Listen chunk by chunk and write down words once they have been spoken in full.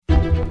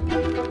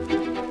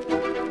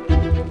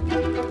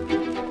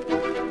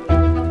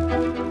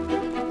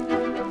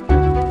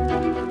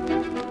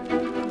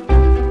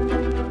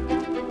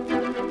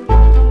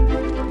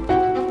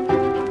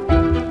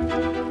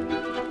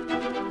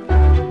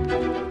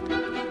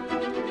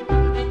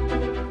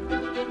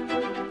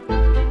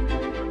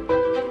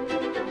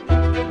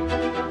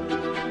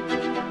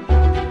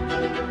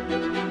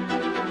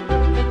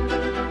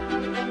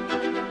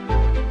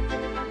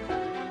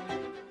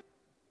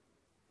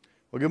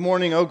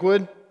morning,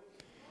 Oakwood.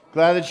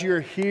 Glad that you're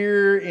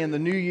here in the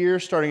new year,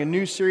 starting a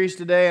new series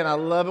today. And I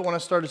love it when I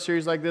start a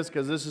series like this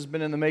because this has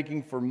been in the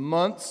making for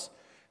months.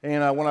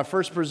 And when I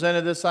first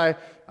presented this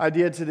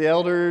idea to the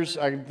elders,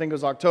 I think it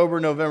was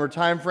October, November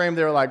timeframe,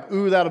 they were like,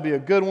 ooh, that'll be a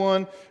good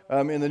one.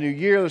 In the new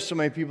year, there's so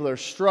many people that are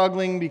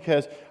struggling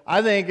because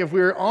I think if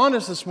we're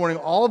honest this morning,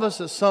 all of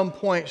us at some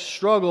point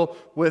struggle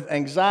with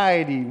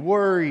anxiety,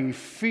 worry,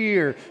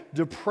 fear,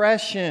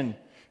 depression,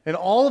 and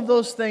all of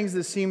those things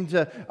that seem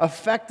to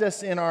affect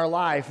us in our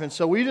life. And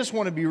so we just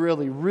want to be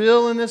really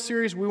real in this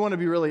series. We want to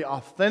be really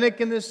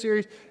authentic in this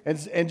series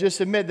and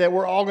just admit that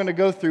we're all going to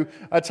go through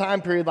a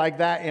time period like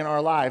that in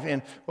our life.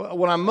 And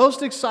what I'm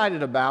most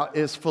excited about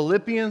is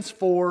Philippians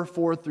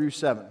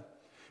 4:4-7.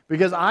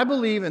 Because I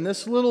believe in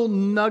this little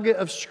nugget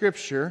of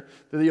Scripture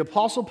that the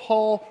Apostle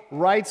Paul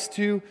writes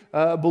to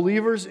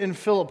believers in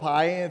Philippi,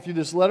 and through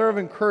this letter of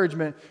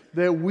encouragement,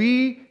 that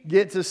we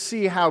get to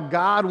see how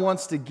God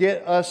wants to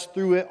get us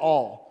through it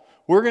all.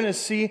 We're going to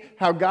see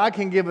how God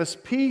can give us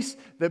peace,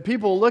 that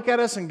people look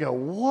at us and go,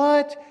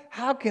 what?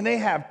 How can they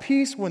have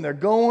peace when they're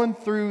going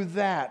through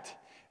that?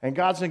 And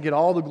God's going to get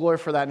all the glory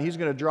for that, and He's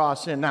going to draw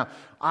us in. Now,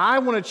 I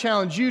want to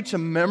challenge you to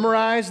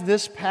memorize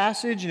this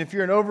passage, and if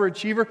you're an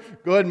overachiever,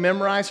 go ahead and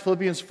memorize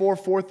Philippians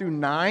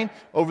 4:4-9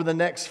 over the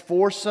next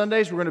 4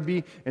 Sundays. We're going to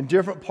be in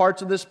different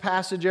parts of this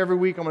passage every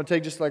week. I'm going to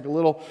take just like a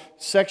little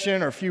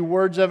section or a few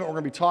words of it. We're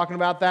going to be talking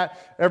about that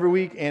every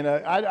week, and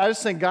I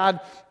just think God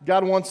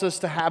wants us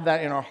to have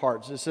that in our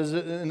hearts. It says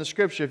in the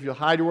Scripture, if you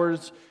hide your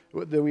words,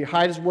 that we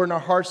hide His word in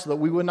our hearts so that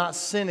we would not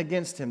sin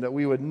against Him, that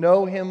we would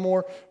know Him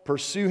more,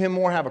 pursue Him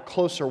more, have a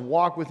closer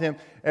walk with Him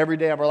every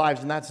day of our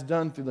lives. And that's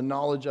done through the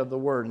knowledge of the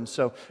Word. And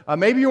so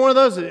maybe you're one of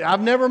those that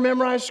I've never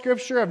memorized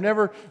Scripture, I've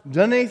never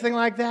done anything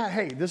like that.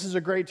 Hey, this is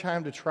a great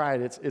time to try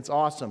it. It's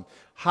awesome.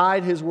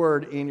 Hide His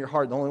Word in your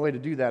heart. The only way to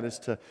do that is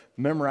to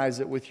memorize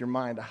it with your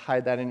mind, to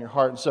hide that in your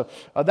heart. And so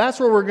that's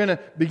where we're going to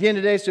begin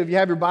today. So if you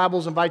have your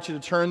Bibles, I invite you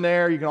to turn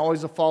there. You can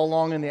always follow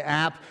along in the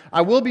app.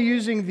 I will be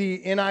using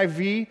the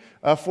NIV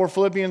for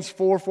Philippians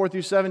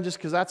 4:4-7, just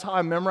because that's how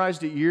I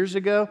memorized it years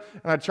ago.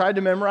 And I tried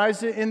to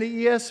memorize it in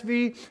the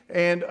ESV,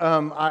 and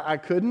I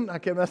couldn't. I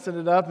kept messing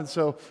it up. And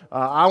so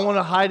I want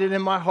to hide it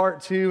in my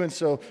heart too. And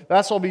so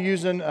that's what I'll be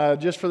using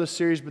just for the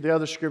series. But the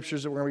other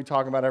scriptures that we're going to be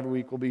talking about every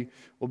week will be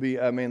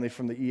mainly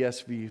from the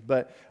ESV.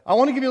 But I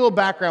want to give you a little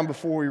background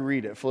before we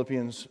read it,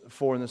 Philippians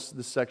 4 in this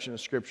section of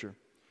Scripture.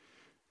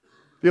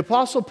 The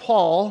Apostle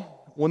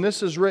Paul, when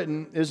this is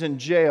written, is in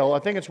jail. I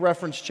think it's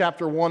referenced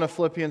chapter 1 of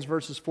Philippians,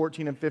 verses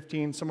 14 and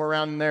 15, somewhere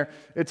around in there.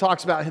 It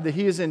talks about that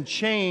he is in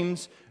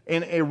chains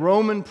in a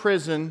Roman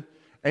prison,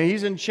 and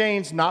he's in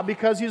chains not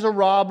because he's a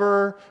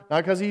robber,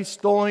 not because he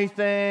stole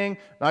anything,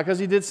 not because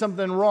he did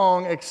something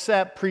wrong,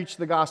 except preach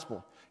the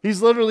gospel. He's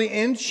literally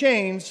in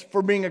chains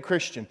for being a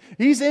Christian.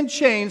 He's in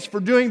chains for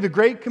doing the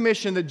Great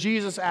Commission that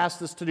Jesus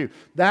asked us to do.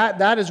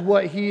 That is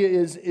what he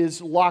is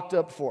locked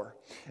up for.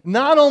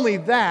 Not only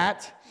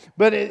that,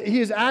 but he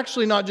is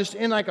actually not just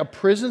in like a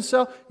prison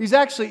cell. He's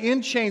actually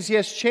in chains. He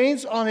has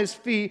chains on his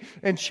feet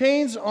and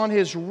chains on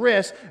his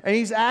wrists, and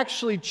he's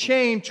actually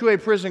chained to a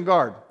prison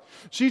guard.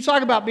 So you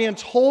talk about being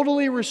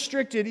totally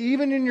restricted,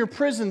 even in your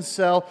prison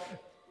cell.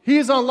 He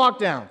is on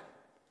lockdown.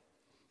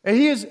 And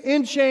he is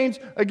in chains,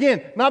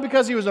 again, not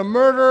because he was a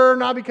murderer,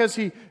 not because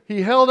he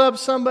held up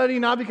somebody,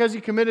 not because he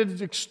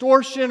committed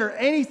extortion or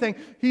anything.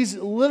 He's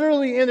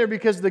literally in there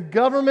because the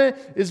government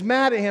is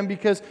mad at him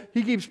because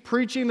he keeps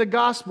preaching the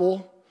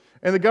gospel,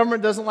 and the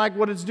government doesn't like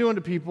what it's doing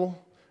to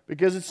people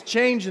because it's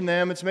changing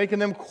them. It's making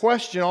them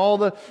question all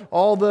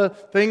the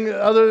thing,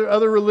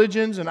 other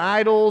religions and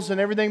idols and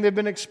everything they've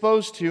been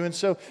exposed to. And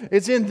so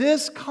it's in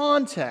this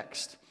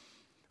context.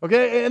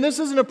 Okay, and this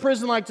isn't a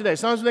prison like today.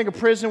 Sometimes we think of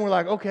prison, we're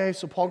like, okay,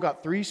 so Paul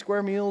got 3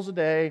 square meals a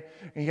day,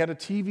 and he had a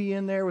TV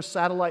in there with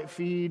satellite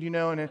feed,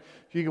 and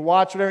you could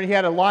watch whatever. And he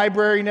had a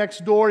library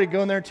next door. He'd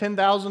go in there,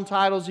 10,000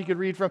 titles he could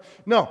read from.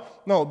 No,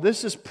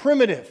 this is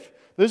primitive.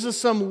 This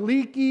is some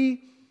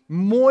leaky,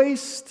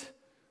 moist,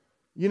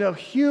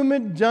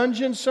 humid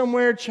dungeon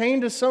somewhere,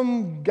 chained to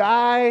some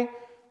guy,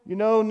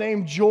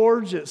 named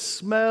George that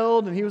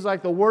smelled, and he was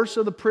like the worst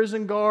of the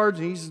prison guards,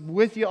 and he's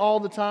with you all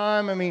the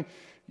time. I mean,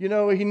 he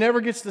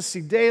never gets to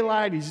see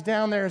daylight. He's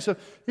down there. And so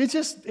it's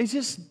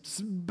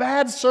just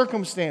bad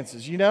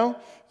circumstances,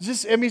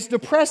 it's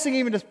depressing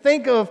even to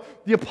think of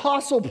the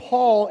Apostle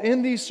Paul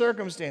in these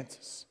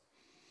circumstances.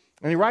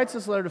 And he writes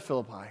this letter to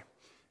Philippi.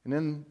 And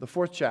in the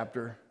 4th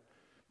chapter,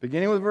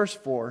 beginning with verse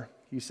 4,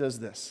 he says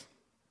this: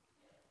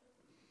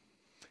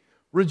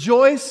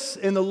 "Rejoice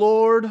in the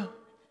Lord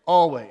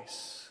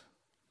always."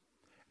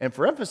 And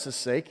for emphasis'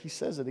 sake, he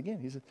says it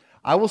again. He says,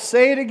 "I will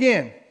say it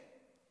again.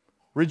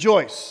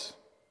 Rejoice.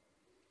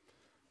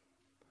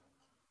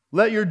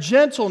 Let your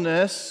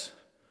gentleness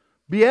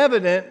be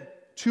evident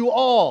to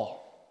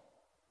all.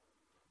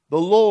 The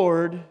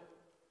Lord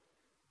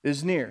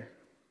is near.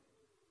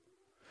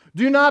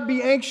 Do not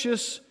be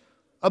anxious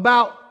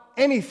about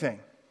anything,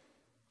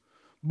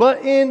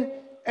 but in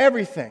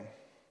everything,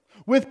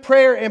 with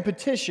prayer and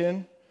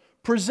petition,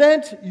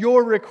 present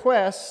your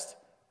request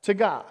to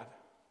God.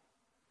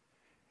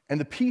 And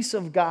the peace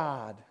of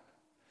God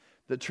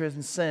that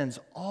transcends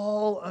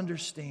all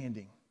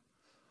understanding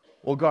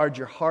will guard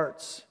your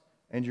hearts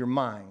and your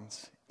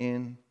minds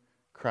in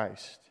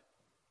Christ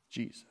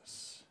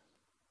Jesus.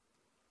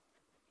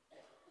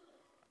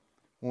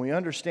 When we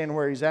understand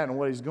where he's at and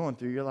what he's going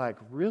through, you're like,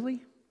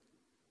 really?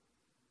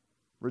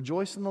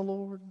 Rejoice in the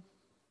Lord?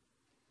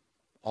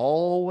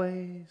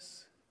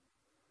 Always?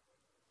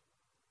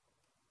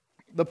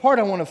 The part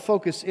I want to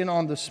focus in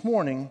on this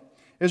morning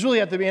is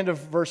really at the end of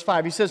verse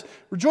 5. He says,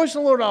 rejoice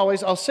in the Lord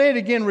always. I'll say it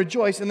again,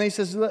 rejoice. And then he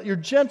says, let your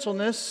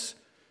gentleness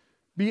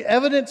be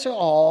evident to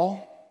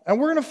all. And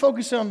we're going to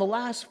focus in on the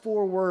last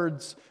 4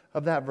 words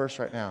of that verse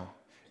right now.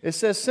 It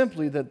says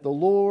simply that the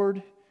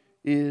Lord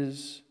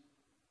is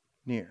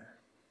near.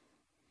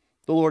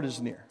 The Lord is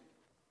near.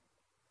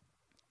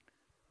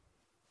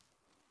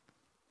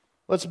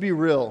 Let's be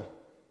real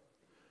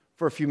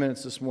for a few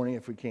minutes this morning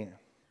if we can.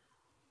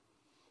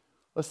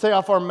 Let's take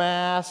off our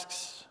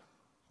masks.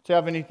 To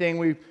have anything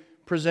we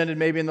presented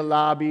maybe in the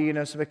lobby,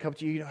 somebody comes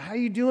to you, how are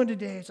you doing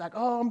today? It's like,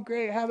 oh, I'm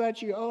great. How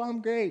about you? Oh,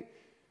 I'm great.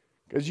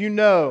 Because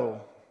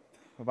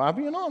if I'm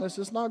being honest,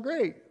 it's not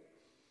great.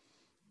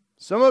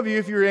 Some of you,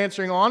 if you were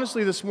answering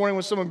honestly this morning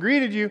when someone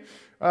greeted you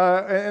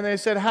and they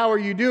said, how are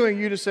you doing?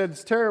 You just said,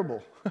 it's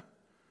terrible.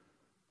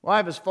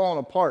 Life has fallen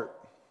apart.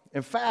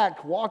 In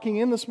fact, walking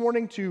in this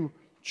morning to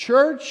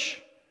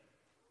church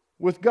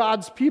with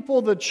God's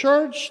people, the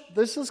church,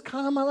 this is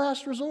kind of my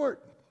last resort.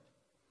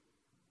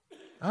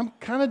 I'm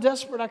kind of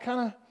desperate.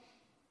 I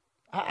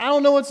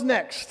don't know what's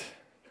next.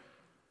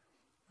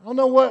 I don't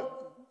know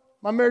what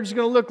my marriage is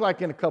going to look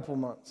like in a couple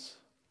months.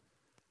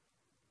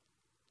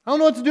 I don't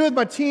know what to do with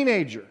my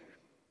teenager.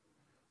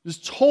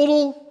 Just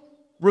total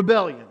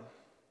rebellion.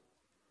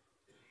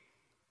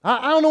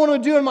 I don't know what I'm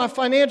going to do in my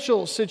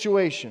financial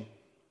situation.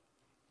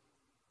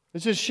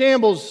 It's just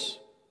shambles.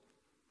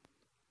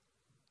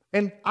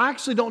 And I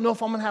actually don't know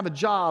if I'm going to have a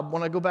job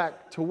when I go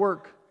back to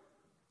work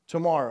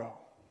tomorrow.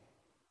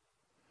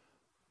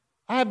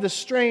 I have this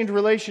strained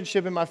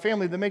relationship in my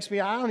family that makes me,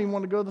 I don't even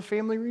want to go to the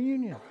family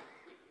reunion.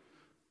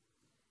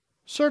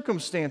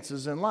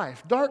 Circumstances in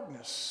life,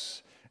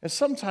 darkness. And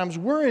sometimes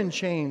we're in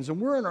chains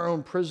and we're in our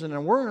own prison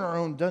and we're in our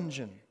own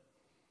dungeon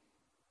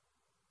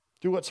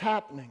through what's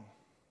happening.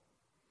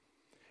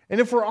 And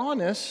if we're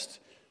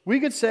honest, we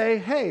could say,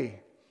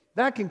 hey,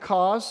 that can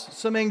cause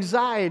some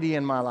anxiety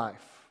in my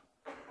life.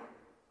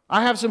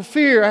 I have some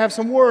fear, I have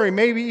some worry,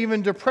 maybe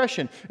even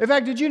depression. In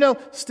fact, did you know,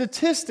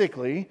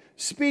 statistically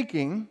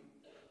speaking,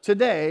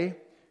 today,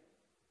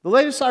 the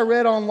latest I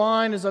read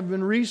online as I've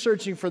been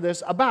researching for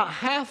this, about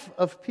half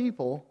of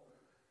people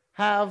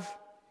have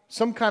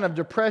some kind of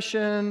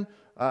depression,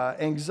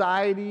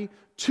 anxiety,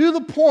 to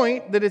the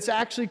point that it's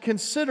actually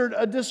considered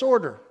a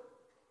disorder.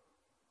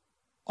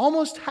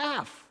 Almost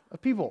half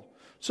of people.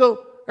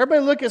 So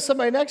everybody look at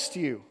somebody next to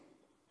you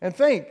and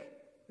think,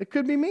 it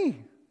could be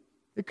me.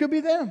 It could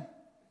be them.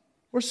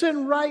 We're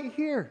sitting right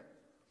here.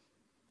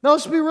 Now,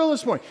 let's be real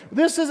this morning.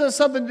 This isn't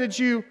something that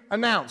you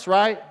announce,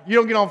 right? You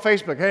don't get on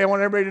Facebook, hey, I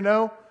want everybody to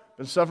know, I've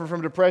been suffering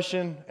from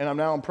depression, and I'm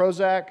now on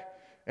Prozac,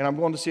 and I'm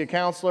going to see a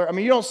counselor. I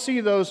mean, you don't see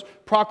those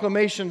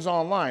proclamations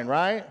online,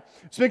 right?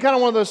 It's been kind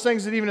of one of those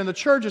things that even in the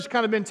church, it's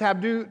kind of been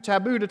taboo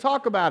to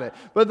talk about it.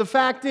 But the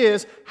fact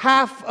is,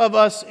 half of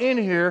us in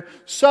here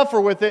suffer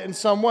with it in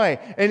some way.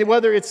 And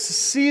whether it's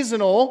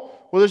seasonal,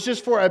 whether it's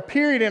just for a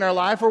period in our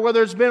life, or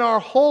whether it's been our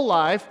whole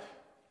life,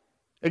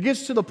 it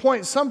gets to the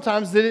point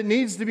sometimes that it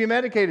needs to be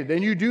medicated.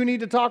 And you do need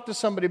to talk to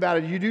somebody about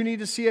it. You do need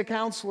to see a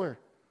counselor.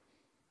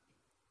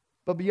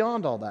 But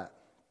beyond all that,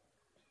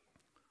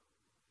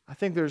 I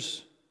think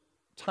there's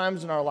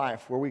times in our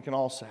life where we can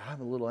all say, I'm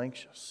a little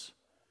anxious.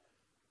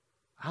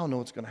 I don't know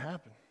what's going to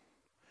happen.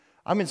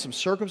 I'm in some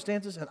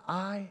circumstances and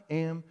I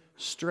am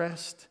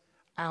stressed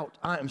out.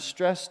 I am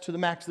stressed to the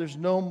max. There's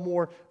no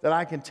more that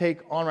I can take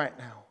on right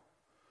now.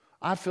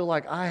 I feel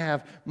like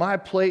my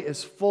plate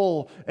is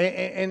full.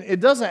 And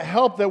it doesn't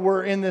help that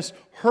we're in this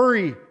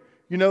hurry,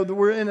 that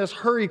we're in this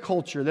hurry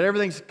culture, that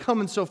everything's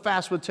coming so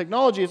fast with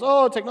technology.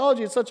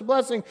 Technology is such a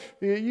blessing.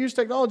 You use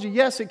technology.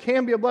 Yes, it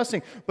can be a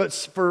blessing. But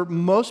for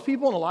most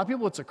people and a lot of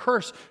people, it's a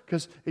curse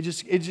because it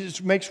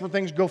just makes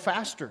things go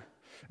faster.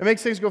 It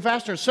makes things go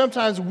faster. And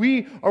sometimes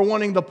we are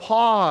wanting the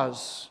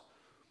pause.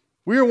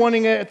 We are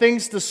wanting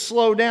things to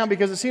slow down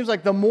because it seems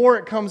like the more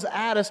it comes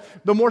at us,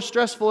 the more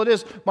stressful it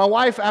is. My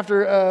wife,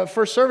 after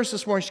first service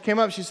this morning, she came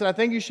up. She said, I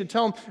think you should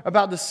tell them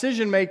about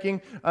decision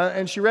making.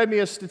 And she read me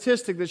a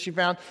statistic that she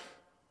found.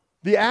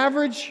 The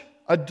average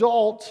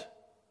adult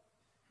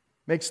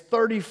makes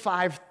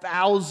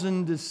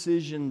 35,000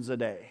 decisions a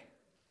day.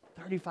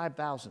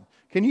 35,000.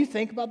 Can you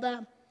think about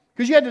that?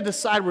 Because you had to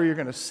decide where you're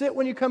going to sit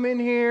when you come in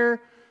here.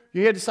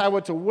 You had to decide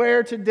what to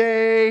wear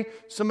today.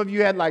 Some of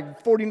you had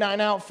like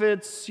 49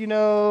 outfits, and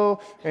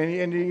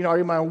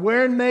am I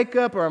wearing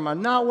makeup or am I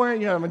not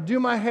wearing, am I going to do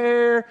my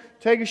hair,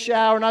 take a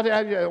shower,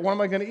 what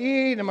am I going to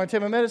eat, am I going to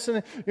take my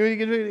medicine?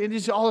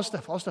 It's all this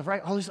stuff,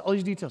 right? All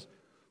these details.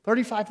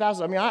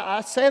 35,000. I mean,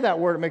 I say that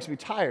word, it makes me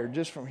tired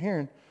just from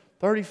hearing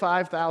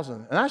 35,000.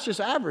 And that's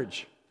just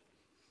average.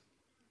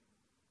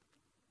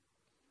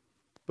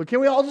 But can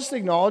we all just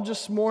acknowledge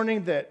this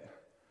morning that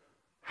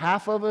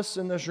half of us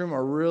in this room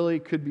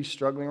could be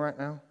struggling right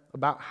now?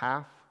 About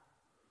half.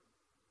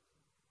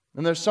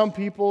 And there's some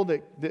people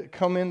that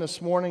come in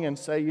this morning and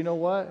say, you know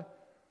what?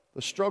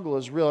 The struggle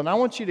is real. And I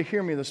want you to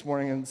hear me this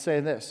morning and say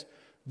this.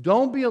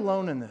 Don't be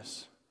alone in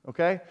this,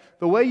 okay?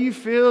 The way you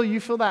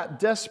feel that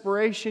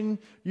desperation,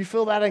 you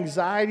feel that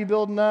anxiety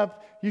building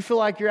up, you feel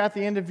like you're at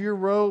the end of your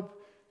rope.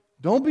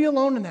 Don't be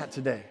alone in that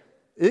today.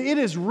 It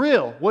is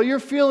real. What you're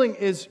feeling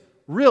is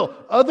real.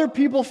 Other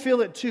people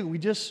feel it too. We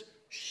just,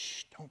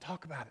 don't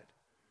talk about it.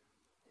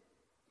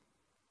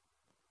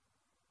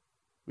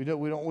 We don't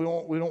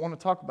want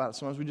to talk about it.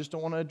 Sometimes we just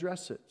don't want to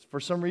address it. For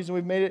some reason,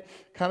 we've made it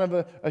kind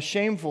of a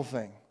shameful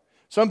thing.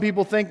 Some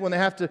people think when they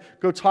have to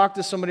go talk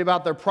to somebody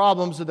about their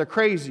problems that they're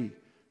crazy.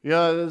 You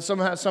know,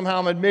 somehow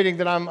I'm admitting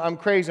that I'm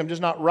crazy. I'm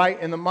just not right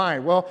in the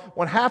mind. Well,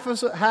 when half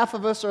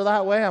of us are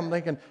that way, I'm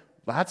thinking,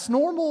 that's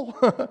normal.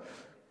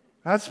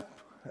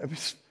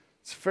 It's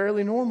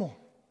fairly normal.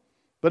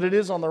 But it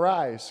is on the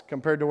rise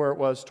compared to where it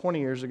was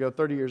 20 years ago,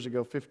 30 years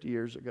ago, 50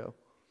 years ago.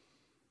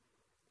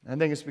 I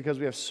think it's because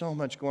we have so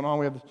much going on.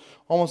 We have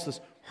almost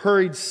this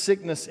hurried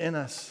sickness in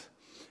us.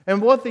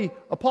 And what the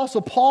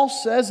Apostle Paul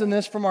says in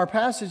this from our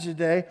passage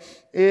today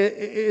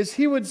is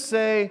he would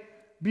say,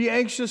 be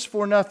anxious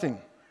for nothing.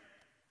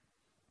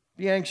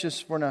 Be anxious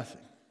for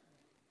nothing.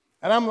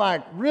 And I'm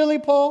like, really,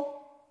 Paul?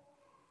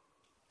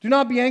 Do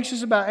not be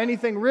anxious about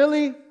anything,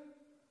 really?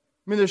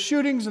 I mean, there's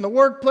shootings in the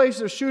workplace,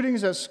 there's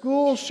shootings at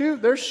school,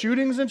 there's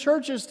shootings in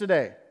churches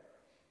today.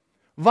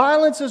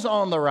 Violence is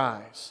on the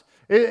rise.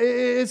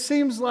 It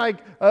seems like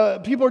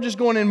people are just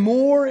going in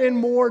more and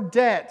more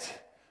debt.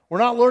 We're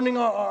not learning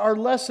our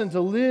lesson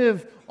to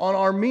live on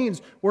our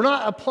means. We're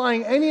not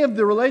applying any of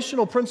the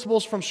relational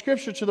principles from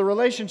Scripture to the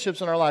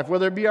relationships in our life,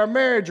 whether it be our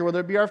marriage or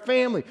whether it be our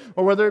family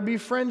or whether it be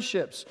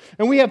friendships.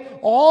 And we have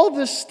all of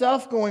this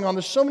stuff going on.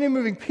 There's so many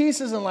moving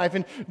pieces in life.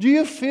 And do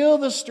you feel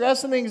the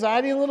stress and the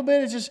anxiety a little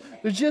bit?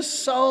 There's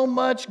just so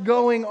much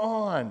going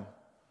on.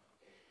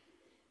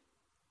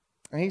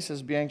 And he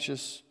says, be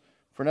anxious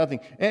for nothing.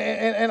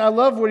 And I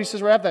love what he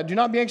says right after that. Do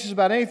not be anxious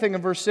about anything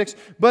in verse 6,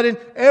 but in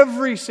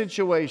every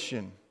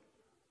situation.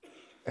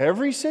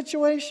 Every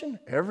situation?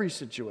 Every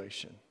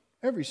situation.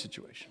 Every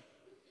situation.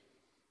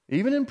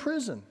 Even in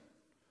prison,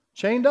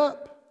 chained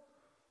up,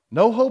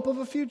 no hope of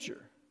a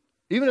future.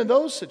 Even in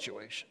those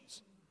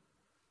situations.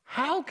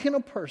 How can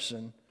a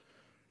person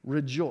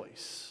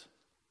rejoice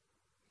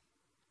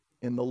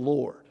in the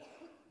Lord?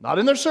 Not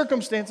in their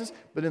circumstances,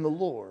 but in the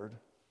Lord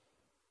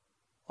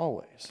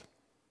always.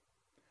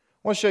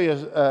 I want to show you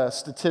a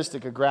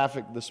statistic, a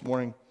graphic this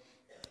morning.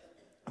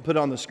 I'll put it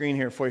on the screen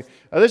here for you.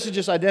 This is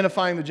just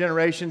identifying the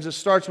generations. It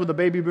starts with the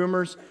baby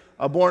boomers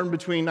born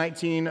between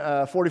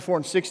 1944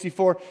 and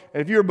 64.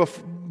 And if you were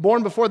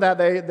born before that,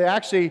 they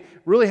actually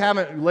really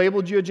haven't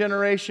labeled you a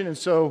generation. And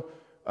so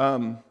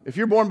if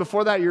you're born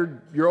before that,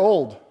 you're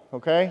old,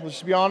 okay? Let's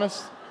just be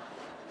honest.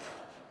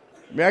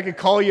 I mean, I could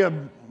call you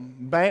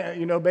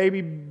a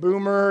baby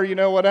boomer,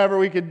 whatever.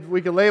 We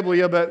could label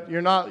you, but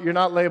you're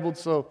not labeled,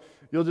 so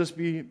you'll just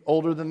be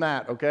older than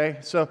that, okay?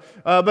 So,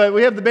 but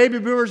we have the baby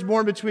boomers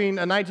born between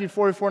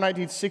 1944 and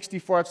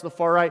 1964. That's the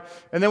far right.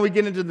 And then we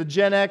get into the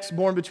Gen X,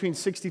 born between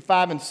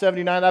 65 and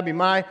 79. That'd be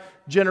my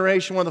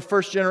generation. One of the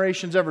first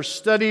generations ever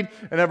studied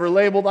and ever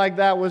labeled like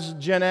that was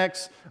Gen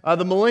X.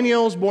 The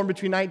millennials, born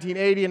between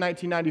 1980 and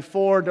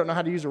 1994. Don't know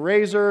how to use a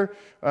razor.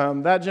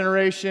 That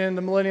generation,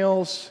 the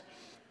millennials.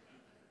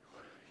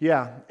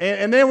 Yeah.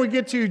 And then we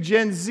get to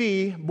Gen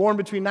Z, born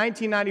between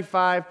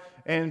 1995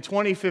 and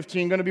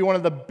 2015, going to be one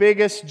of the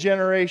biggest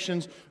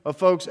generations of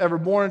folks ever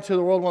born into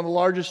the world, one of the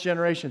largest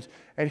generations.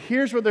 And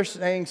here's what they're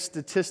saying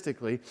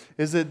statistically,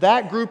 is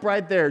that group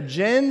right there,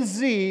 Gen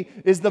Z,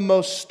 is the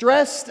most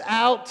stressed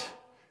out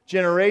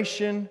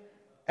generation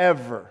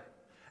ever.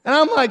 And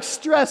I'm like,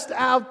 stressed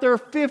out? They're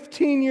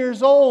 15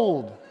 years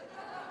old.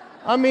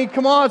 I mean,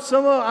 come on,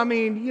 some of them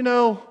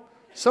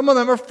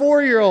are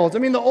 4-year-olds. I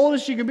mean, the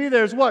oldest you can be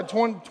there is what,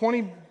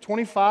 20,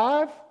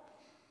 25?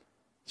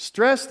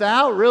 Stressed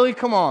out? Really?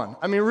 Come on.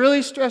 I mean,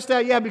 really stressed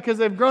out? Yeah, because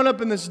they've grown up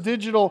in this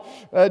digital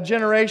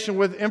generation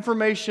with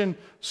information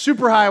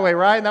superhighway,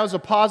 right? And that was a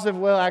positive.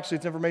 Well, actually,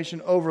 it's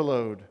information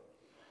overload.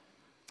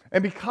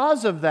 And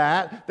because of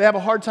that, they have a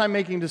hard time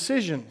making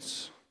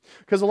decisions.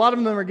 Because a lot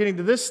of them are getting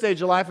to this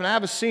stage of life, and I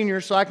have a senior,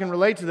 so I can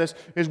relate to this,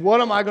 is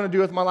what am I going to do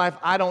with my life?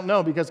 I don't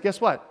know, because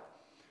guess what?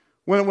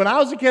 When I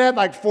was a kid, I had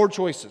like 4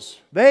 choices.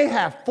 They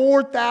have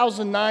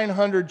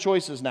 4,900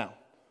 choices now.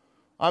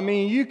 I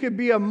mean, you could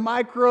be a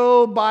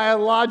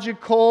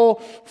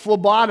microbiological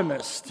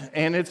phlebotomist,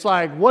 and it's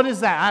like, what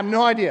is that? I have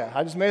no idea.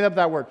 I just made up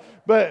that word.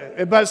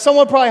 But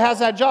someone probably has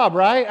that job,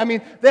 right? I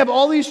mean, they have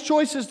all these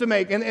choices to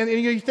make, and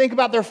you think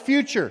about their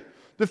future.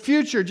 The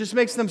future just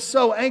makes them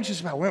so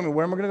anxious about, wait a minute,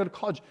 where am I going to go to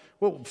college?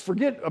 Well,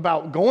 forget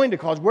about going to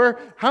college.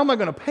 How am I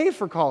going to pay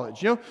for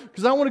college?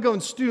 Because I want to go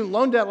in student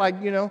loan debt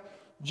like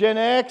Gen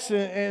X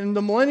and the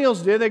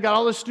millennials did. They got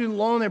all this student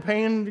loan. They're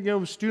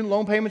paying, student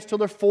loan payments till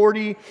they're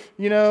 40,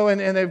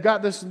 and they've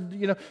got this,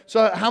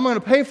 So how am I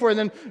going to pay for it?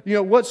 And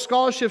then, what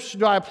scholarships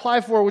do I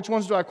apply for? Which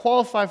ones do I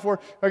qualify for?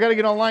 I got to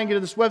get online, get to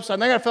this website.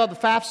 And I got to fill out the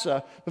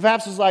FAFSA. The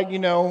FAFSA is like,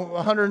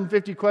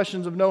 150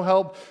 questions of no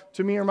help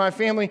to me or my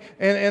family.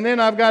 And then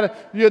I've got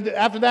to,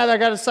 after that, I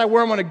got to decide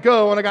where I'm going to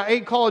go. And I got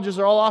 8 colleges.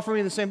 They're all offering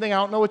me the same thing. I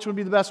don't know which would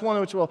be the best one,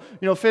 which will,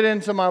 fit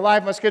into my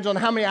life, my schedule, and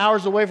how many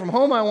hours away from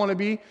home I want to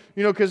be,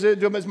 because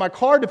is my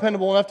car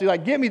dependable enough to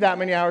get me that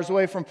many hours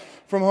away from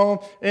home?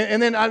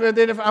 And then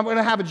if I'm going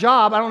to have a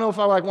job, I don't know if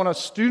I want a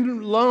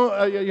student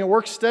loan,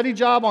 work study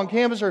job on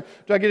campus, or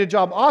do I get a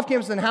job off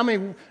campus? And how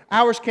many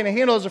hours can I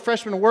handle as a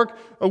freshman to work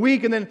a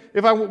week? And then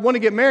if I want to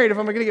get married, if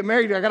I'm going to get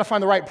married, I got to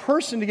find the right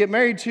person to get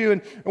married to.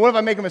 And what if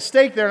I make a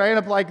mistake there and I end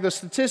up like the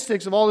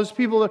statistics of all those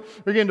people that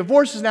are getting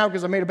divorces now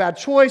because I made a bad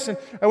choice? And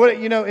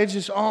it's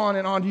just on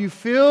and on. Do you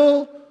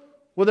feel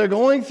what they're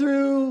going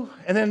through?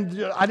 And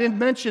then I didn't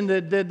mention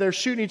that they're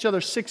shooting each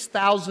other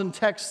 6,000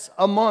 texts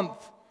a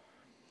month.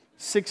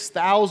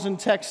 6,000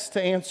 texts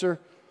to answer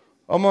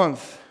a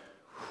month.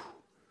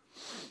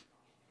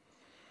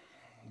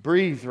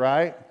 Breathe,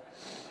 right?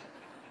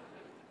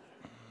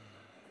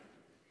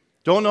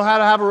 Don't know how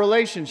to have a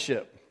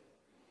relationship.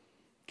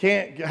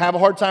 Can't have a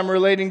hard time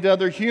relating to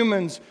other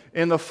humans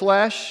in the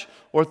flesh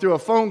or through a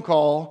phone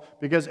call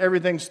because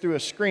everything's through a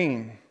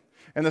screen.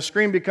 And the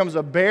screen becomes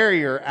a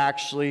barrier,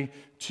 actually,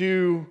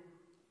 to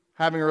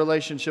having a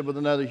relationship with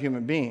another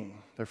human being,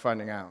 they're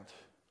finding out.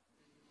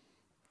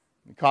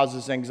 It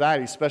causes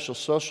anxiety, special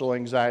social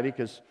anxiety,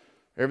 because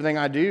everything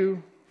I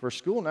do for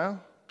school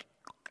now,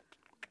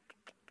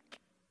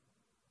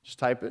 just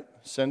type it,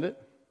 send it.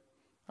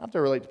 I don't have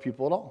to relate to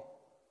people at all.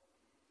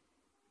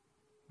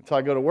 Until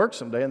I go to work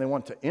someday and they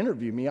want to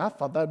interview me, I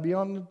thought that'd be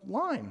on the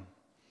line.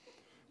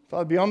 I thought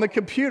it'd be on the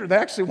computer. They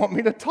actually want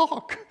me to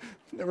talk.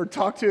 Never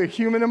talked to a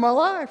human in my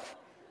life.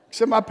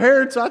 Except my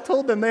parents, I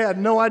told them they had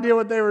no idea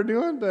what they were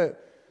doing,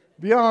 but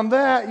beyond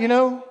that,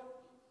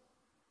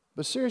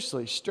 But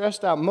seriously,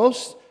 stressed out.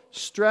 Most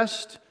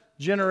stressed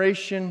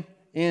generation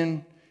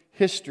in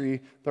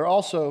history. They're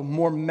also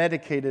more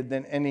medicated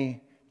than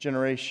any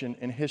generation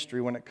in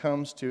history when it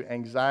comes to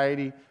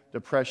anxiety,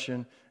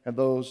 depression, and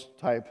those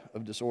type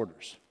of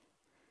disorders.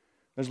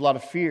 There's a lot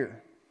of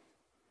fear.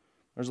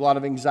 There's a lot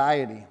of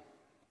anxiety.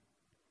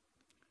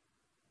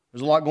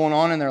 There's a lot going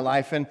on in their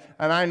life, and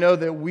I know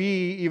that we,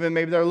 even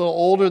maybe they're a little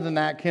older than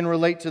that, can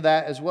relate to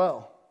that as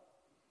well.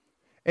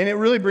 And it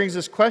really brings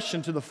this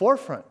question to the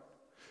forefront.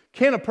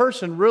 Can a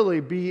person really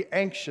be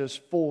anxious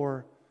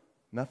for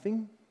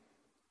nothing?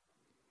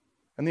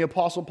 And the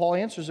Apostle Paul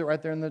answers it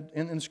right there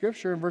in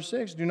Scripture in verse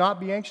 6. Do not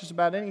be anxious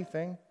about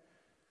anything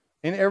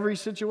in every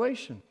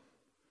situation.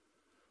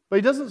 But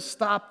he doesn't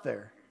stop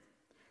there.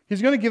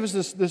 He's going to give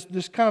us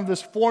this kind of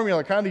this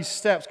formula, kind of these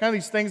steps, kind of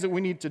these things that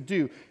we need to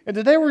do. And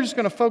today we're just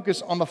going to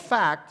focus on the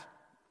fact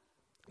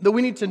that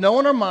we need to know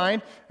in our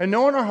mind and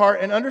know in our heart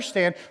and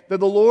understand that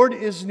the Lord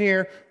is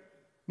near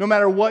no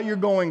matter what you're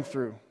going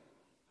through.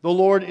 The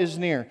Lord is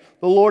near.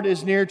 The Lord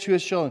is near to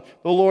His children.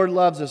 The Lord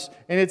loves us.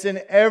 And it's in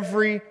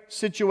every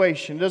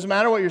situation. It doesn't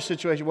matter what your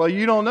situation. Well,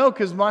 you don't know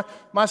because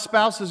my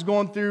spouse is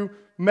going through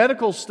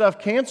medical stuff,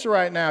 cancer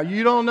right now.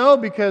 You don't know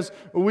because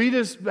we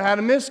just had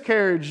a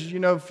miscarriage,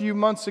 a few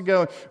months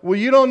ago. Well,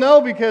 you don't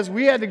know because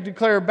we had to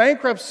declare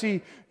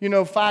bankruptcy,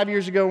 5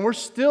 years ago, and we're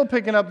still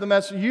picking up the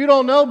mess. You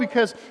don't know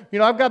because,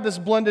 I've got this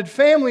blended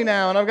family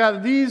now, and I've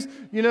got these,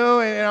 and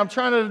I'm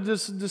trying to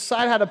just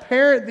decide how to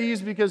parent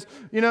these because,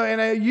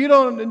 and you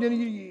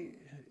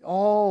don't,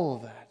 all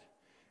of that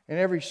in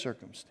every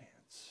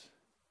circumstance.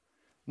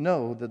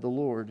 Know that the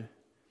Lord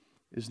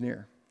is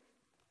near.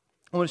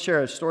 I want to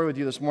share a story with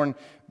you this morning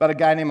about a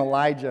guy named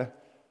Elijah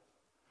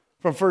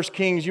from 1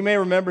 Kings. You may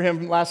remember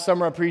him. Last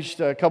summer I preached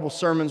a couple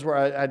sermons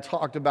where I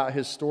talked about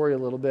his story a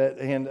little bit.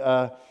 And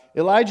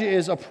Elijah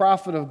is a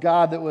prophet of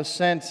God that was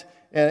sent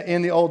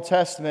in the Old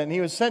Testament. And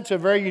he was sent to a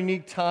very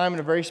unique time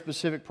and a very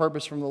specific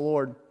purpose from the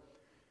Lord.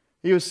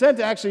 He was sent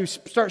to actually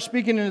start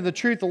speaking into the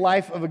truth, the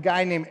life of a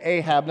guy named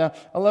Ahab. Now,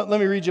 let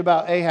me read you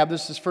about Ahab.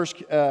 This is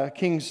 1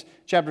 Kings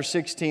chapter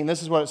 16.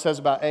 This is what it says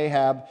about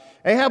Ahab.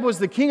 Ahab was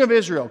the king of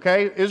Israel,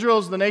 okay? Israel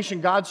is the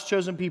nation, God's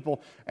chosen people.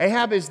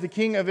 Ahab is the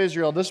king of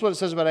Israel. This is what it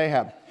says about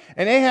Ahab.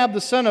 And Ahab, the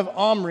son of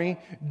Omri,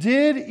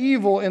 did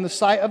evil in the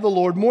sight of the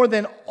Lord more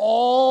than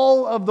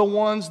all of the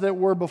ones that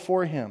were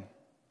before him.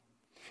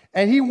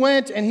 And he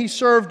went and he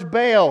served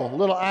Baal, a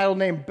little idol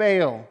named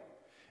Baal.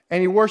 And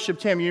he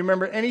worshiped him. You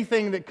remember,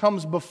 anything that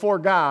comes before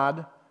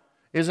God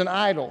is an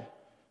idol.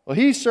 Well,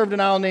 he served an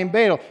idol named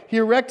Baal. He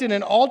erected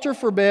an altar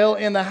for Baal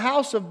in the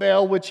house of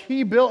Baal, which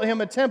he built him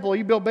a temple.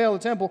 He built Baal a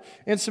temple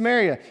in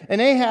Samaria. And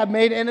Ahab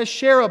made an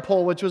Asherah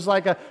pole, which was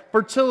like a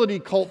fertility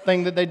cult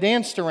thing that they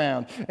danced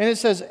around. And it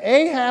says,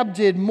 Ahab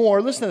did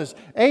more. Listen to this.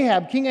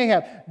 King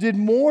Ahab, did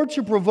more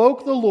to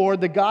provoke the Lord,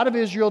 the God of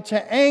Israel,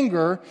 to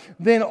anger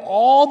than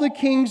all the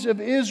kings of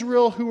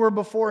Israel who were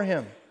before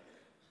him.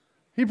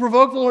 He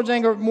provoked the Lord's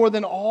anger more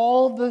than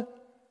all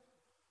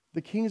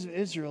the kings of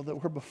Israel that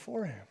were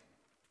before him.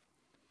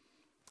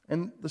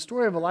 And the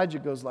story of Elijah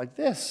goes like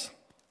this.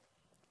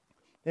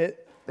 They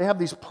have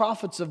these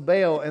prophets of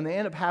Baal, and they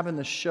end up having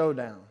this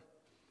showdown.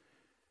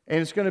 And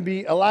it's going to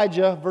be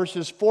Elijah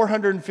versus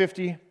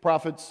 450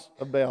 prophets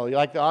of Baal. You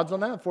like the odds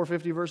on that?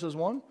 450 versus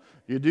 1?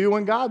 You do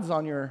when God's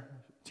on your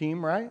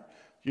team, right?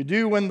 You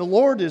do when the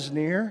Lord is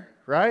near,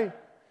 right?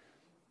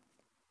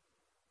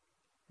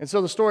 And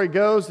so the story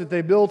goes that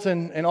they built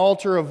an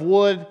altar of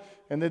wood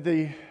and that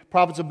the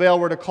prophets of Baal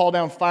were to call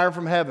down fire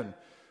from heaven.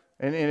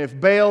 And if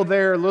Baal,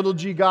 their little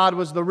g god,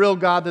 was the real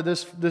God, that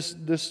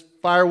this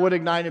fire would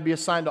ignite and be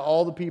assigned to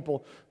all the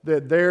people,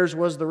 that theirs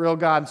was the real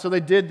God. And so they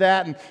did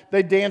that, and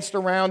they danced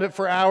around it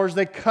for hours.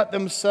 They cut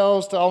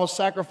themselves to almost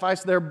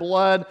sacrifice their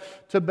blood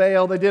to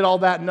Baal. They did all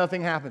that, and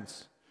nothing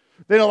happens.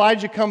 Then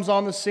Elijah comes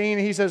on the scene,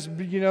 and he says,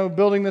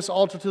 building this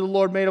altar to the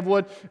Lord made of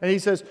wood. And he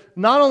says,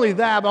 not only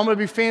that, but I'm going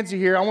to be fancy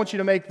here. I want you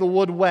to make the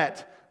wood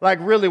wet. Like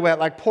really wet,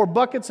 like pour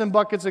buckets and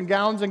buckets and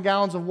gallons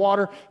of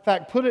water. In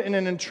fact, put it in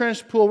an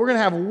entrenched pool. We're going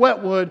to have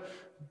wet wood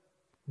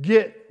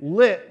get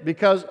lit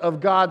because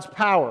of God's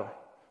power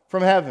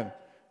from heaven.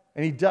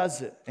 And he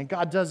does it. And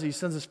God does it. He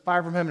sends this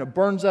fire from heaven. It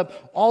burns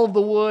up all of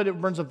the wood.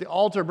 It burns up the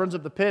altar. It burns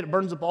up the pit. It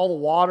burns up all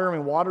the water.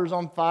 Water's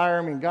on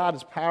fire. God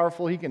is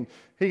powerful. He can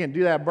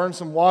do that. Burn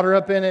some water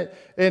up in it.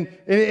 And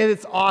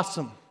it's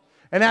awesome.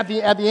 And at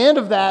the end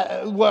of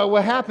that,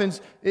 what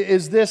happens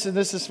is this, and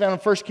this is found in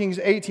 1 Kings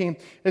 18.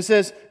 It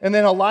says, and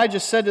then Elijah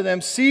said to them,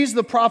 seize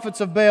the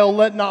prophets of Baal,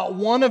 let not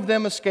one of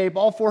them escape,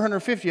 all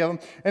 450 of them.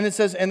 And it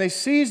says, and they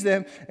seized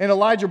them, and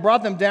Elijah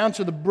brought them down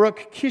to the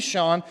brook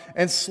Kishon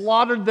and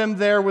slaughtered them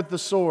there with the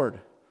sword.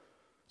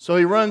 So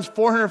he runs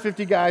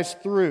 450 guys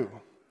through.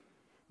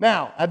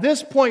 Now, at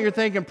this point, you're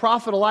thinking,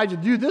 Prophet Elijah,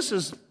 dude, this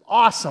is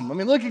awesome.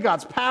 Look at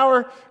God's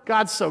power.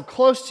 God's so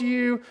close to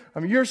you.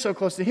 You're so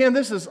close to Him.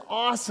 This is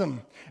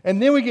awesome.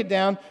 And then we get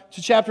down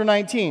to chapter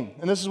 19,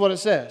 and this is what it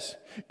says.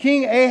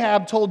 King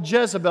Ahab told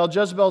Jezebel.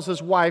 Jezebel is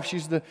his wife.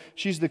 She's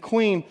the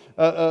queen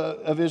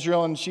of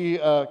Israel, and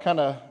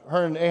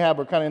her and Ahab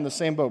are kind of in the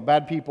same boat,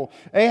 bad people.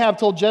 Ahab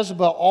told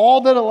Jezebel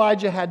all that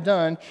Elijah had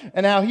done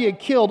and how he had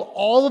killed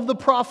all of the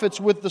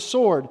prophets with the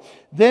sword.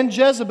 Then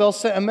Jezebel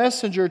sent a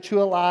messenger to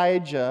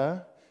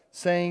Elijah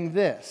saying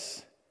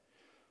this,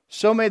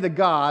 so may the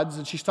gods,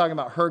 and she's talking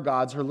about her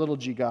gods, her little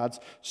g gods,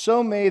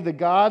 so may the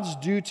gods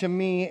do to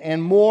me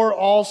and more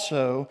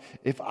also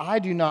if I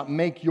do not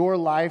make your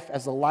life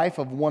as the life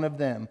of one of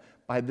them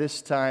by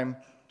this time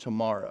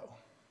tomorrow.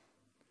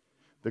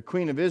 The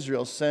queen of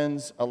Israel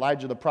sends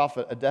Elijah the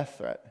prophet a death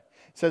threat.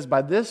 It says,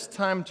 by this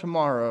time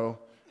tomorrow,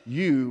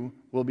 you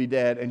will be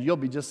dead, and you'll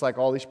be just like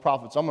all these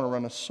prophets. I'm going to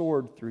run a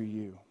sword through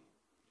you.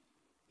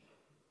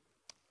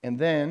 And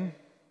then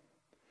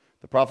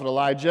the prophet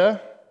Elijah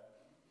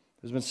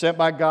has been sent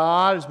by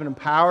God, has been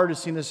empowered,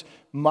 has seen this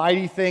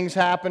mighty things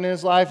happen in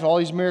his life and all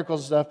these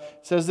miracles and stuff.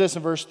 It says this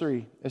in verse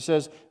 3. It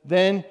says,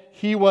 then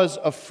he was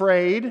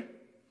afraid,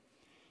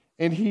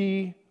 and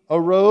he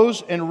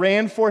arose and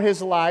ran for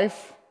his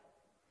life.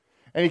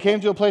 And he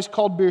came to a place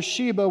called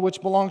Beersheba,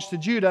 which belongs to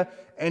Judah,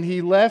 and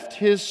he left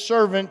his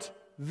servant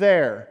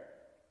there.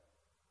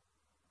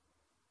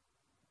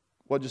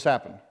 What just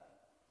happened?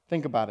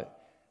 Think about it.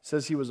 It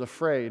says he was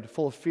afraid,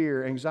 full of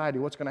fear, anxiety.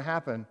 What's going to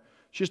happen?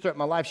 She's threatened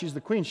my life. She's the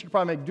queen. She could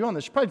probably make do on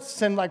this. She'd probably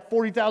send like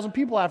 40,000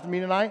 people after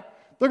me tonight.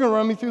 They're going to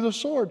run me through the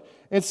sword.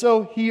 And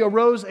so he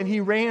arose and he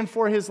ran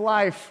for his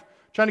life,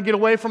 trying to get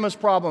away from his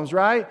problems,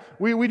 right?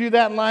 We do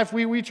that in life.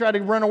 We try to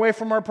run away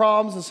from our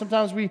problems, and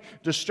sometimes we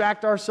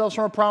distract ourselves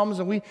from our problems,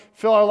 and we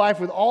fill our life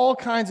with all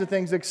kinds of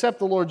things except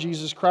the Lord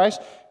Jesus Christ,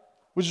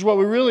 which is what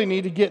we really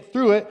need to get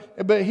through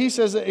it. But he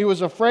says that he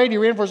was afraid. He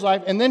ran for his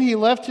life, and then he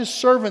left his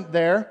servant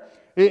there.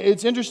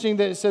 It's interesting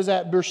that it says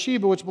at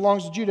Beersheba, which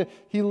belongs to Judah,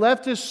 he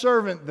left his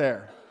servant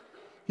there.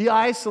 He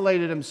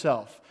isolated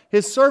himself.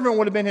 His servant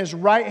would have been his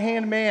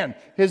right-hand man,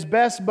 his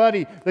best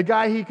buddy, the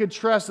guy he could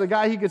trust, the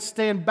guy he could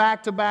stand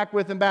back to back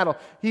with in battle.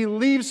 He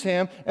leaves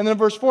him, and then in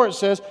verse 4 it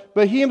says,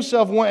 but he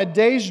himself went a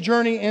day's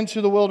journey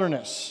into the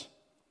wilderness.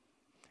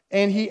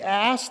 And he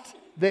asked,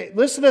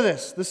 listen to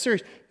this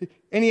serious,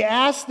 and he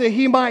asked that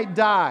he might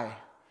die,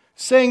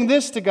 saying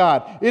this to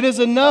God, it is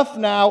enough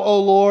now,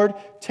 O Lord,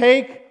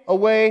 take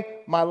away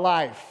my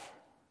life.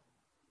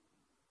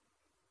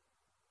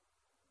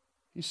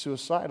 He's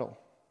suicidal.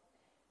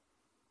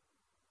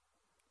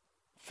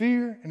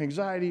 Fear and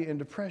anxiety and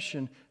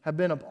depression have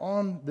been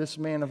upon this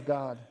man of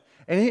God.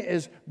 And it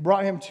has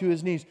brought him to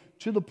his knees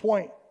to the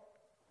point.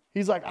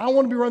 He's like, I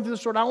want to be run through the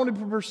sword. I want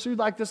to be pursued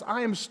like this.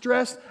 I am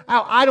stressed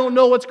out. I don't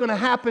know what's going to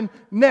happen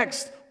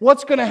next.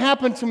 What's going to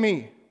happen to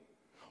me?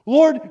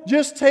 Lord,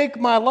 just take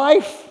my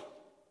life.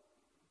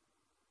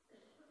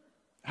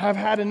 I've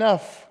had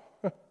enough.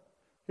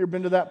 You ever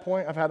been to that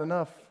point? I've had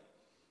enough.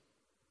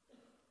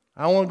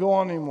 I don't want to go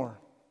on anymore.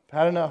 I've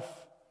had enough.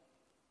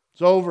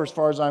 It's over as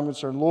far as I'm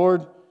concerned.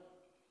 Lord,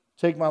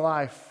 take my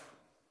life.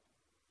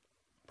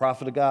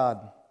 Prophet of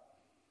God.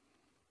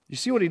 You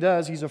see what he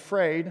does? He's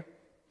afraid.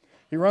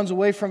 He runs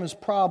away from his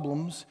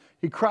problems.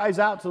 He cries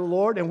out to the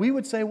Lord. And we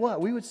would say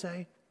what? We would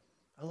say,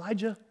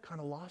 Elijah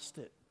kind of lost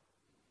it.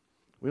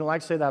 We don't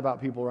like to say that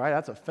about people, right?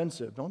 That's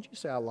offensive. Don't you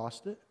say I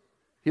lost it.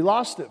 He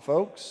lost it,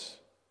 folks.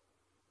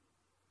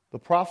 The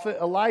prophet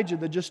Elijah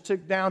that just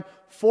took down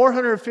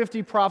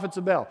 450 prophets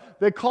of Baal.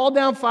 They called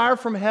down fire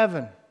from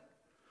heaven.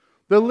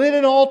 They lit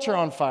an altar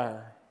on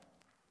fire.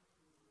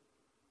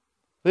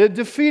 They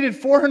defeated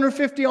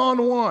 450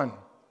 on one.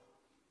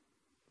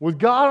 With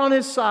God on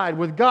his side,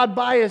 with God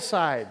by his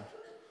side,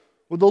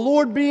 with the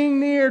Lord being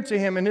near to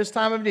him in his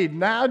time of need.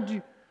 Now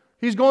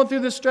he's going through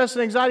this stress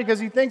and anxiety because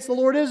he thinks the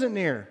Lord isn't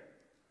near.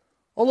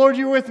 Oh, Lord,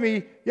 you were with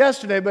me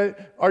yesterday,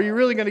 but are you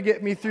really going to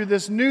get me through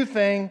this new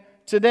thing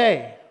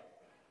today?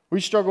 We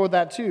struggle with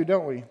that too,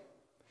 don't we?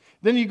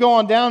 Then you go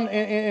on down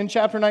in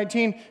chapter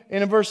 19,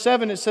 and in verse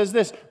 7 it says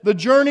this, the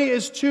journey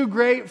is too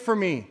great for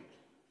me.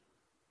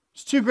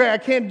 It's too great. I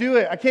can't do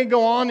it. I can't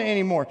go on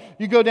anymore.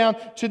 You go down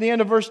to the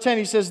end of verse 10.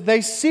 He says,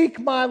 they seek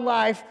my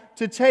life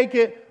to take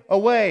it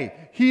away.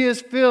 He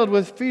is filled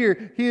with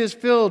fear. He is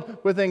filled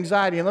with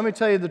anxiety. And let me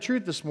tell you the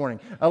truth this morning.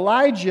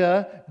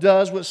 Elijah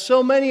does what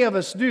so many of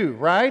us do,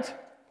 right?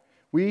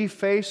 We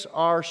face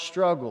our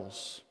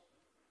struggles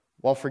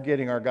while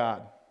forgetting our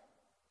God.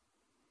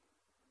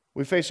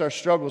 We face our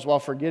struggles while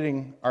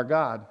forgetting our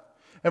God.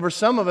 And for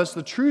some of us,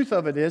 the truth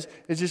of it is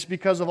just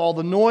because of all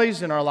the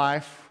noise in our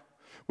life,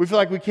 we feel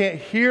like we can't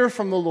hear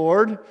from the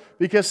Lord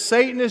because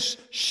Satan is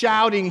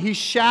shouting. He's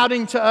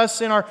shouting to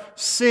us in our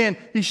sin.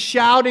 He's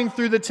shouting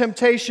through the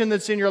temptation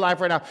that's in your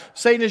life right now.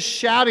 Satan is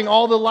shouting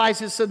all the lies.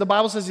 The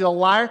Bible says he's a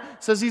liar.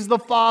 It says he's the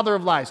father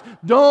of lies.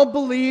 Don't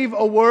believe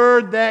a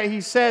word that he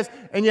says,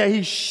 and yet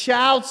he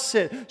shouts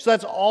it. So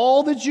that's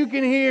all that you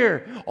can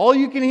hear. All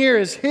you can hear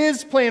is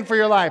his plan for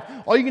your life.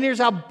 All you can hear is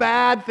how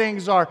bad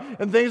things are,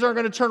 and things aren't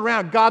going to turn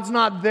around. God's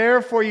not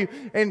there for you.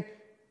 And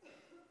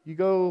you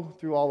go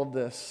through all of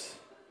this.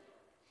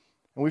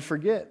 And we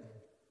forget.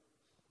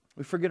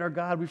 We forget our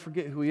God. We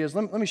forget who he is.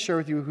 Let me share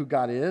with you who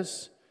God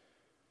is.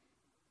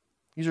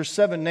 These are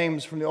 7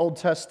 names from the Old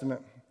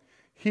Testament,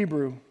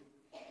 Hebrew,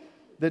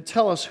 that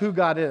tell us who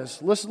God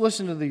is.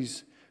 Listen to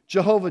these.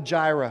 Jehovah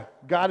Jireh.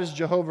 God is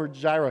Jehovah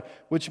Jireh,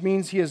 which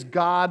means he is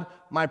God,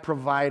 my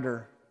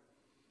provider.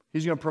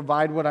 He's going to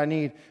provide what I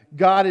need.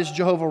 God is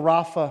Jehovah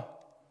Rapha.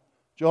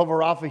 Jehovah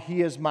Rapha,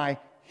 he is my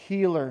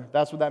healer.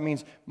 That's what that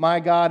means. My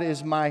God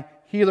is my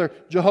healer.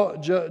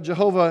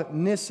 Jehovah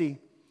Nissi,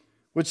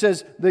 which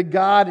says that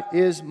God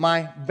is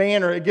my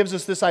banner. It gives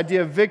us this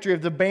idea of victory.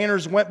 If the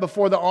banners went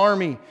before the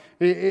army,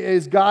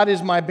 God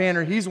is my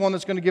banner. He's the one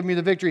that's going to give me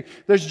the victory.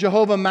 There's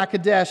Jehovah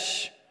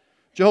Makadesh.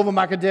 Jehovah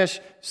Makadesh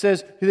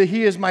says that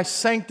he is my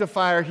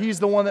sanctifier. He's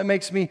the one that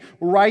makes me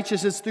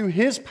righteous. It's through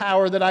his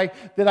power that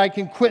I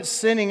can quit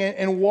sinning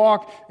and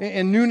walk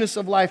in newness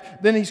of life.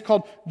 Then he's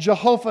called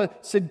Jehovah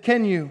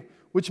Sidkenu,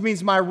 which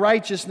means my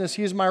righteousness.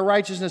 He is my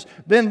righteousness.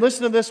 Then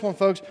listen to this one,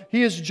 folks.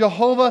 He is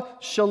Jehovah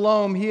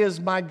Shalom. He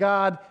is my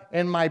God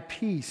and my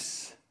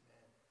peace.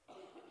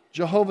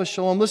 Jehovah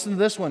Shalom. Listen to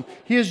this one.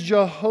 He is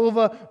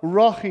Jehovah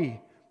Rohi,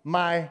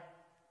 my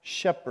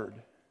shepherd.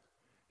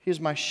 He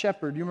is my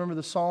shepherd. Do you remember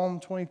the Psalm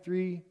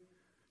 23?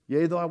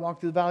 Yea, though I walk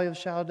through the valley of the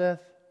shadow of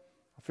death,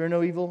 I fear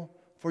no evil,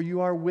 for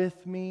you are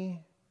with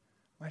me.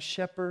 My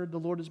shepherd, the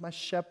Lord is my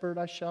shepherd,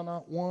 I shall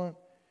not want.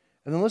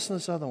 And then listen to